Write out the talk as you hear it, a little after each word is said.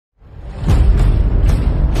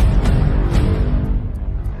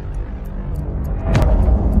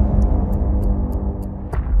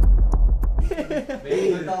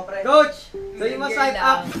Coach! Sabi mo swipe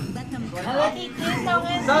up.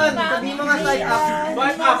 Son, sabi mo nga swipe up.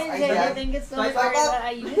 Swipe up. Thank you so much for the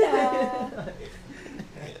ayuda.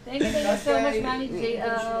 Thank you so much, Mami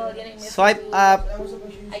JL. Swipe up.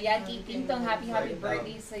 Ayan, kay Pintong, happy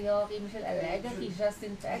birthday sa'yo. Kay Michelle Alega, kay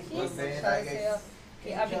Justin Tekis. Shout sa'yo.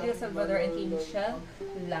 Kay Abigail Salvador and kay Michelle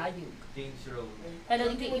Layug. Hello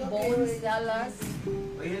din kay Ibon Salas.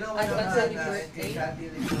 Advance happy birthday.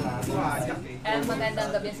 And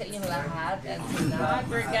magandang gabi sa inyong lahat. And tonight,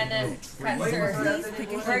 we're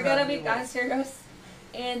gonna be cancerous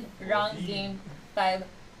in round game 5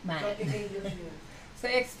 man. So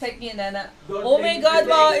expect niyo na oh my God,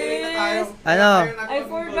 Bais! Ano? I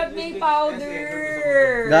forgot my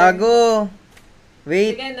powder! Gago.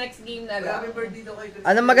 Wait. Sige, next game na lang.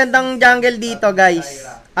 Anong magandang jungle dito, guys?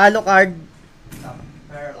 Alucard.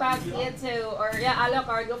 Pack it to, or yeah,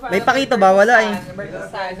 Alucard. Go for May pakito ba? Wala eh.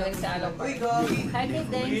 Versus sa Alucard. Hi,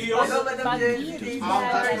 good day.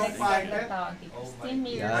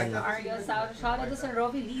 Shout out to Sir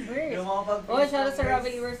Robbie Levers. Oh, shout out to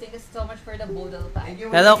Robbie Levers. Thank you so much for the bodal time.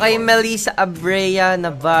 Hello kay Melissa Abrea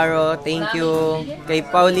Navarro. Thank you. Kay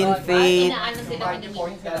Pauline Faith.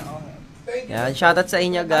 Yan, shoutout sa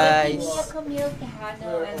inyo, guys.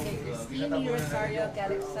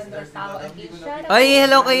 Ay,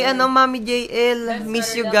 hello kay Mami JL.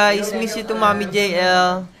 Miss you guys. Miss you to Mami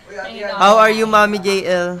JL. How are you, Mami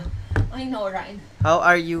JL? I know, right? How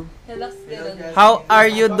are you? Hello, student. How are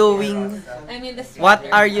you doing? I'm in the sweater. What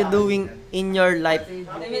are you doing in your life?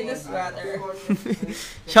 I'm in the sweater.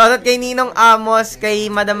 Shoutout kay Ninong Amos, kay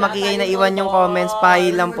Madam Makikay na iwan yung comments.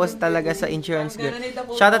 Pahilang post talaga sa insurance girls.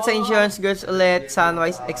 Shoutout sa insurance girls ulit,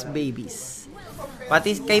 Sunwise X Babies.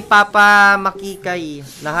 Pati kay Papa Makikay,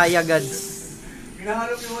 na Hayagads.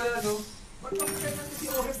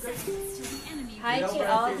 Hi,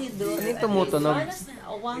 Aldi Do. Ano yung tumutunog?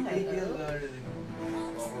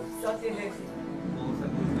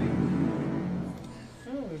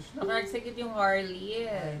 Naka-execute yung Harley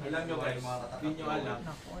eh. Alam nyo guys, hindi nyo alam.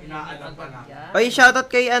 Inaalam pa na. Ay, shoutout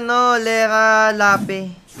kay Lera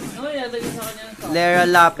Lape. No, nilabay sa kanya ng song. Lera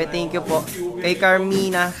Lape, thank you po. Kay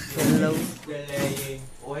Carmina, hello. Delaying.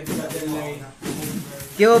 O, hindi ka delay.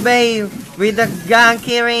 Cubey, with the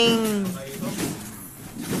ganky ring.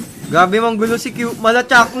 Grabe mong gulo si Q.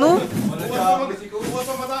 Malachak, no?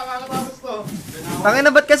 Tangin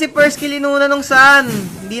na ba't kasi first kill inuna nung saan?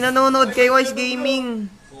 Hindi nanonood kay Wise Gaming.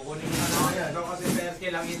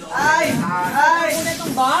 Ay! Ay! Ano na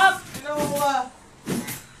itong Bob?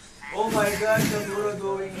 Oh my God, the Bruno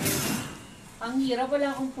going in. Ang hirap,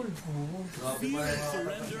 wala akong pulbo.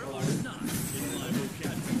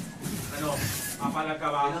 Ano? Papalag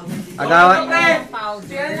ka ba? Agawan.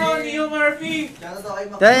 Powder. Ano, Neo Murphy?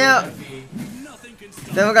 Tayo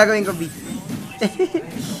mo gagawin ko, B.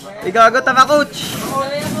 Igago, tama, coach.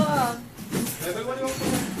 Sabi ako ah.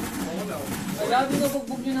 Wala,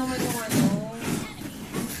 binubugbog nyo naman yung ano.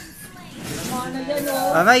 Ano dyan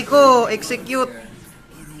oh. Aray ko, execute.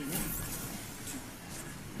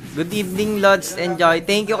 Good evening, Lods. Enjoy.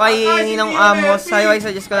 Thank you kay Ninong Amos. Hi,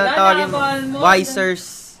 suggest ko na tawagin mo.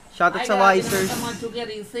 Wisers. Shoutout sa Wisers.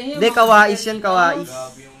 Hindi, kawais yan, kawais.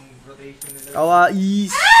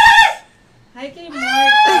 Kawais. Hi kay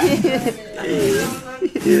Mark.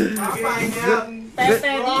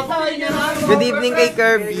 Good evening kay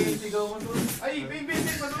Kirby.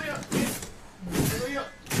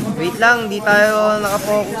 Wait lang, di tayo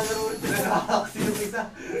nakafocus.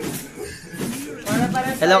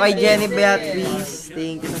 Hello kay Jenny Beatrice.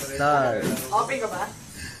 Thank you sa star. Open ka ba?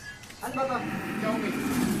 Ano ba to?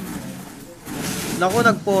 Naku,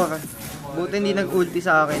 nag-4. Buti hindi nag-ulti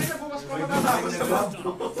sa akin.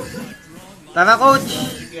 Tara, coach!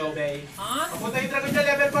 Ha? Punta yung dragon dyan,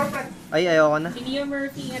 level 4, friend. Ay, ayoko na. Si Neo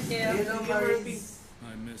Murphy at kayo.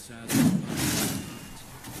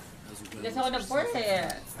 Kasi ako nag-force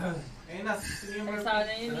eh. Ayun na, si Neo Murphy.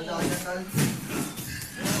 Sana yun eh.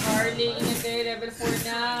 Harley, ingat kayo, level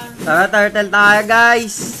 4 na. Tara, turtle tayo,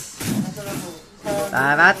 guys!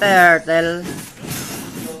 Tara, turtle. I'm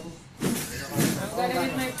gonna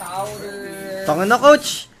get my powder. Tangin na,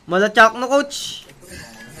 coach! Malachak na, coach!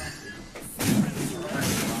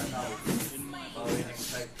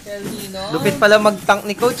 Lupit pala mag-tank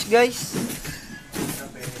ni coach, guys.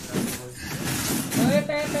 Uy,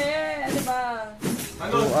 Pepe! Ano ba?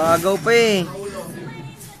 Agaw pa eh.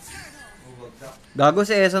 Gago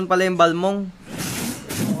si Eson pala yung balmong.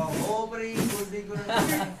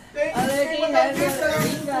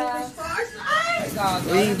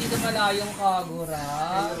 Gago, dito malayong kagura.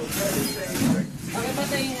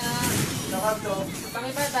 Pakipatay nga.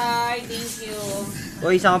 Pakipatay, thank you.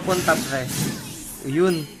 Uy, isang punta pre.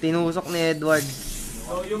 Yun, tinusok ni Edward.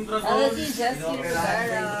 So, yung dragon. LG just here to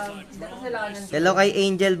hindi ko kailangan ng Hello kay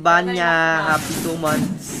Angel Banya. Happy 2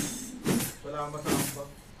 months. Wala ba sa ambag?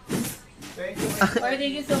 Thank you. Or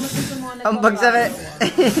thank you so much sa sumunod. Ang bagsabi.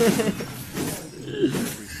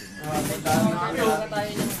 Tayo ng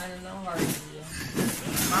ano ng Hardy.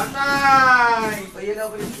 Patay! Ayun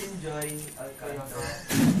ako yung enjoy.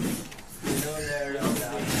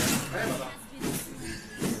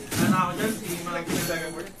 Ano ako dyan? Si Malaki na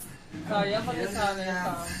Dagger. Sorry, ako na sa amin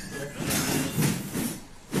sa...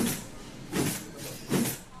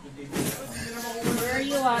 Where are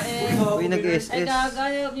you, AS? Uy, Ay, nag-SS.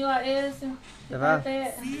 gaganap niyo, AS. Diba?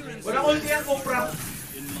 Walang ulti yan, Cobra.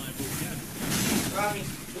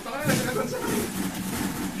 Promise. Puta ka na, nagdragon sa akin.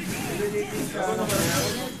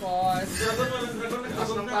 Dragon, walang dragon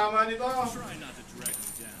na. Tama nito.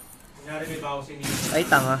 Kunyari may bawas ni Ay,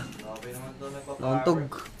 tanga. Okay naman to,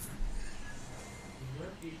 Nauntog.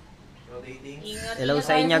 rotating. Ingat Hello niyo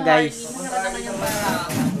sa kayo inyo, sa guys. Hardy. Meron naman yung parang.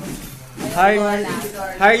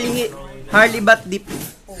 Harley bat deep.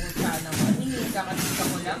 Puta naman. Kakasita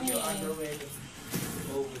ko lang eh.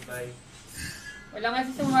 Oh, goodbye. Wala nga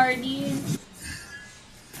si Sung Hardy.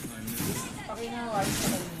 Pakinawa sa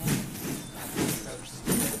kanya.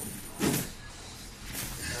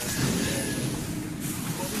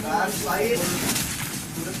 Fight!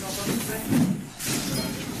 Sulat na pa rin,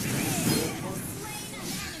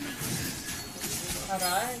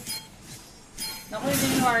 Aray. Naku,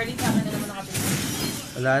 yung Hardy sa akin na naman nakatingin.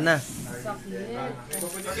 Wala na. Sakit.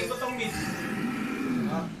 Pagdating ko tong mid.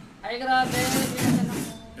 Ay, grabe. Binasan ako.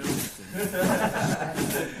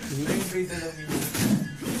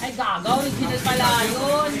 Ay, gagaw. Original pala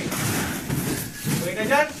yun. Uy ka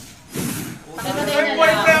dyan? Pakita Uy, tayo na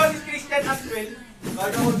boy, lang. playo ni Christian as well.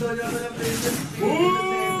 Kaya ko doon yung mga present.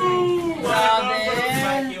 Grabe.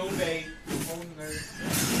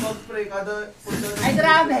 Mag-spray kada punta na. Ay,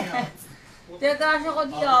 grabe. Tinatasya ko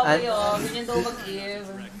di Yahweh, oh. Ganyan daw mag-give.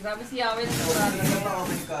 Grabe si Yahweh na sigurado.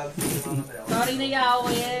 Sorry na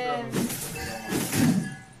Yahweh.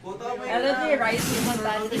 Hello, dear. Rise with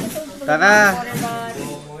Montana. Tara.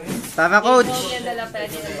 Tara, coach.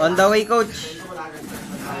 On the way, coach.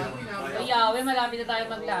 Ay, Yahweh, malapit na tayo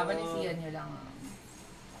maglaban. Isiyan nyo lang.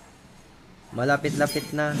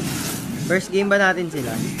 Malapit-lapit na. First game ba natin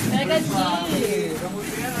sila? Second game.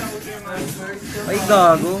 Ay,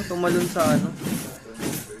 gago. Tumalon sa ano.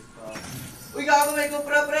 Uy, gago may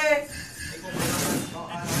kupra, pre!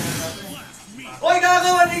 Uy,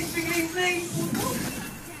 gago! 1 HP green flame!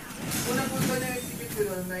 Unang punto na yung execute ko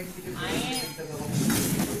doon. Na-execute ko.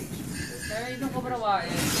 Pero itong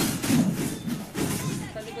kubrawain.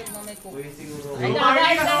 Sa likod mo may cook. Uy, siguro. Ay,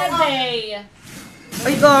 Day!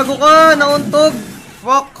 Ay, gago ka. Nauntog.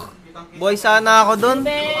 Fuck. Boy, sana ako dun.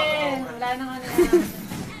 Ben! Wala nang ano yan.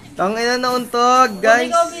 Tangina nauntog,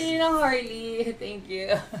 Guys. guys. Kung ikaw pili ng Harley. Thank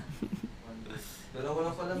you.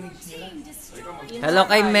 Dalawa lang pala mix nila. Hello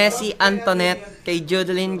kay Messi Antoinette, kay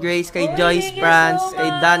Judeline Grace, kay Joyce France,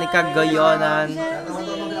 kay Danica Goyonan.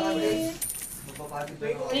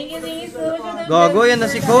 Thank you so much. Gago, yan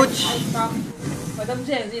na si coach. Madam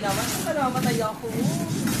Jenzy naman. Ano, matay ako.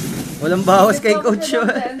 Walang bawas kay coach.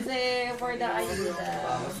 Madam Jenzy for the ayuda.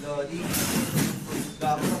 Tapos, Lodi.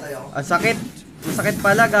 Gago na tayo. Ang sakit. Ang sakit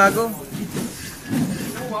pala, gago.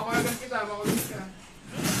 Makulit kita, makulit ka.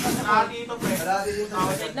 Dito, pre. Marami din sa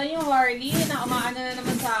akin. Tignan yung Harley, na umaano na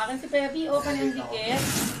naman sa akin. Si Pepe, open yung dikit.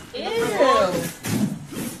 Ew!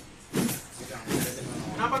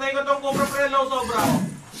 Napatay ko tong Cobra pre, low sobra.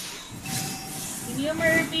 Hindi yung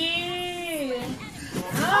Murphy!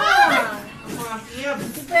 Ah! Ang mga siyab.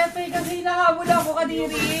 Si Pepe kasi nahabol ako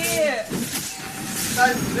kadiri.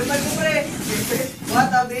 Tal, lemay ko, pre! What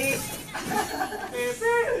a big!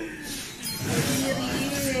 Pepe.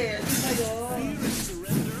 Kadiri. Ano ba yun?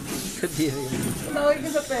 Kadiri. Tawag ko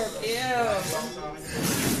sa Pepe. Ew!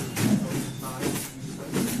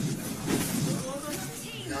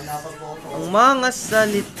 Ang mga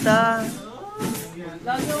salita.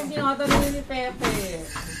 Lagi yung tinatanong ni Pepe.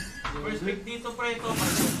 First pick dito pre, ito.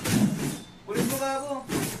 Ulit mo gago.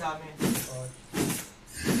 Dami.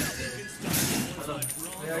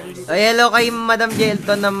 Ay, hello kay Madam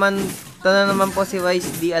Jelton naman. Ito na naman po si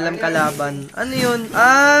Wise, di alam kalaban. Ano yun?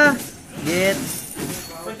 Ah! Get.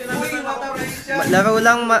 Uy, mata-break siya. Laro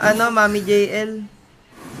lang, Mami JL.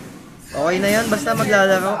 Okay na yun, basta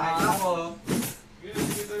maglalaro. Ako.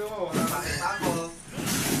 Dito yung wala. Bakit ako?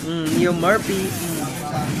 Yung Murphy.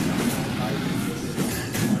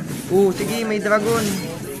 Sige, may dragon.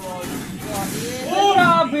 Oh,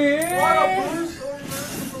 grabe!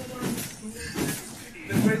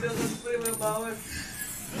 Nag-press yung spray mo yung power.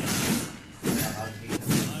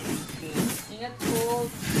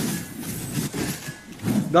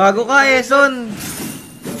 Gago ka, Eson.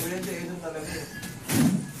 Gago yan si Edson talaga eh.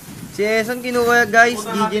 Si Eson kinuha, guys.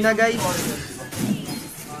 GG na, guys.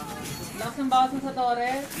 Lakas ng bawas mo sa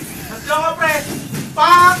Torres. Let's go, pre!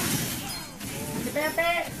 Pak! Si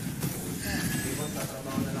Pepe!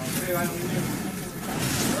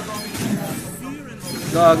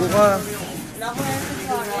 Gago ka. Wala ko Eson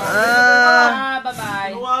sa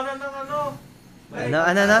bye-bye. Luwanan ng ano.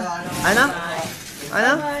 Ano?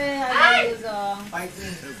 Bye-bye, hayabusa.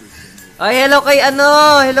 Ay, hello kay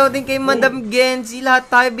hello din kay Madam Genzi. Lahat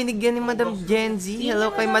tayo binigyan ni Madam Genzi.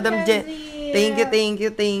 Hello kay Madam Genzi.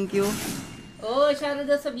 Thank you. Oh, shoutout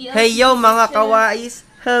daw sa BL. Hey yo mga kawais.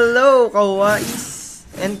 Hello kawais.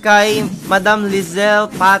 And kay Madam Lizelle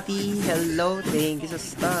Patty. Hello. Thank you sa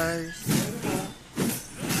stars.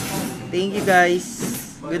 Thank you guys.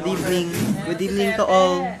 Good evening. Good evening to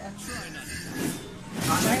all.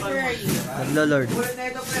 Where are you? Naglo-lord. Ulit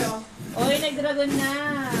na ito, pre, oh. Oy, nag-dragon na.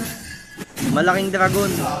 Malaking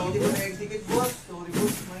dragon. Hindi ko na-execute, boss. Sorry,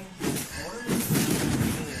 boss.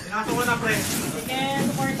 Pinasok ko na, pre. Sige,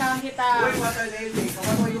 supportahan kita. Uy, water nail, eh.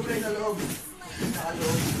 Kapatuloy ko, pre, sa loob.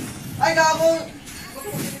 Nakaloob. Ay, gago! Ba't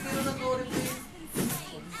ako sinitiro ng sorry, pre?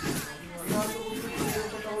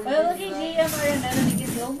 Well, okay, GM, thank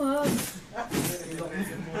you so much.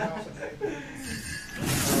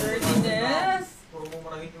 Dirtiness. Puro mo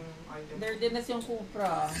marangin yung item. Dirtiness yung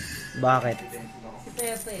Cupra. Bakit? Si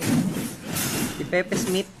Pepe. Si Pepe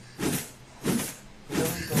Smith.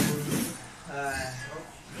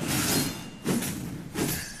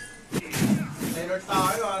 Alert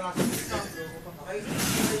tayo, nasa pista.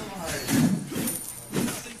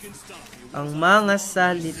 Ang mga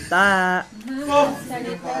salita.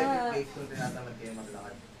 Salita.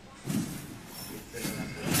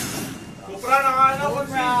 Kupra, nakaano ko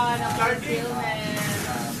si Cupra, ng Dardy. fulfillment.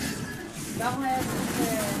 Bako nga yung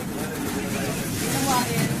Cupra.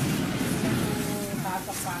 Ginawain.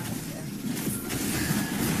 Pasok-pasok yan.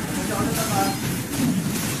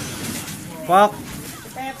 Fuck. Si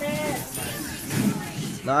Pepe.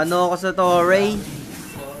 Naano ako sa Torre.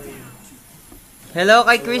 Hello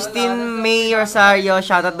kay Christine May Rosario.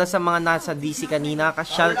 Shoutout daw sa mga nasa DC kanina.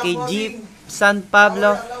 Kasyal kay Jeep San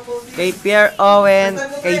Pablo. Kay Pierre Owen.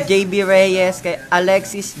 Kay JB Reyes. Kay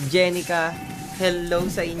Alexis Jenica. Hello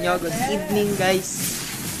sa inyo. Good evening guys.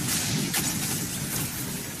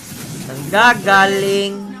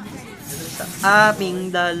 Nanggagaling sa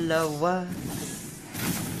aming dalawa.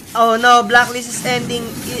 Oh no, Blacklist is ending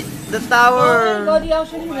the Oh my tower. God, he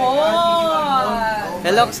actually won!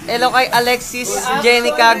 Hello kay Alexis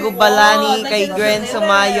Jenica Gubalani, kay Gwen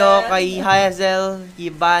Sumayo, kay Hazel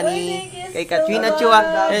Hibani, kay Katrina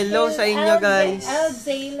Chua. Hello sa inyo guys.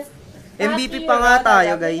 MVP pa nga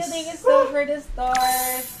tayo guys. Thank you so much for the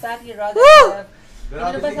stars. Tati Rod. Woo!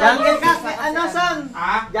 Ano ba Jungle ka, ano son?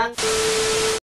 Ah?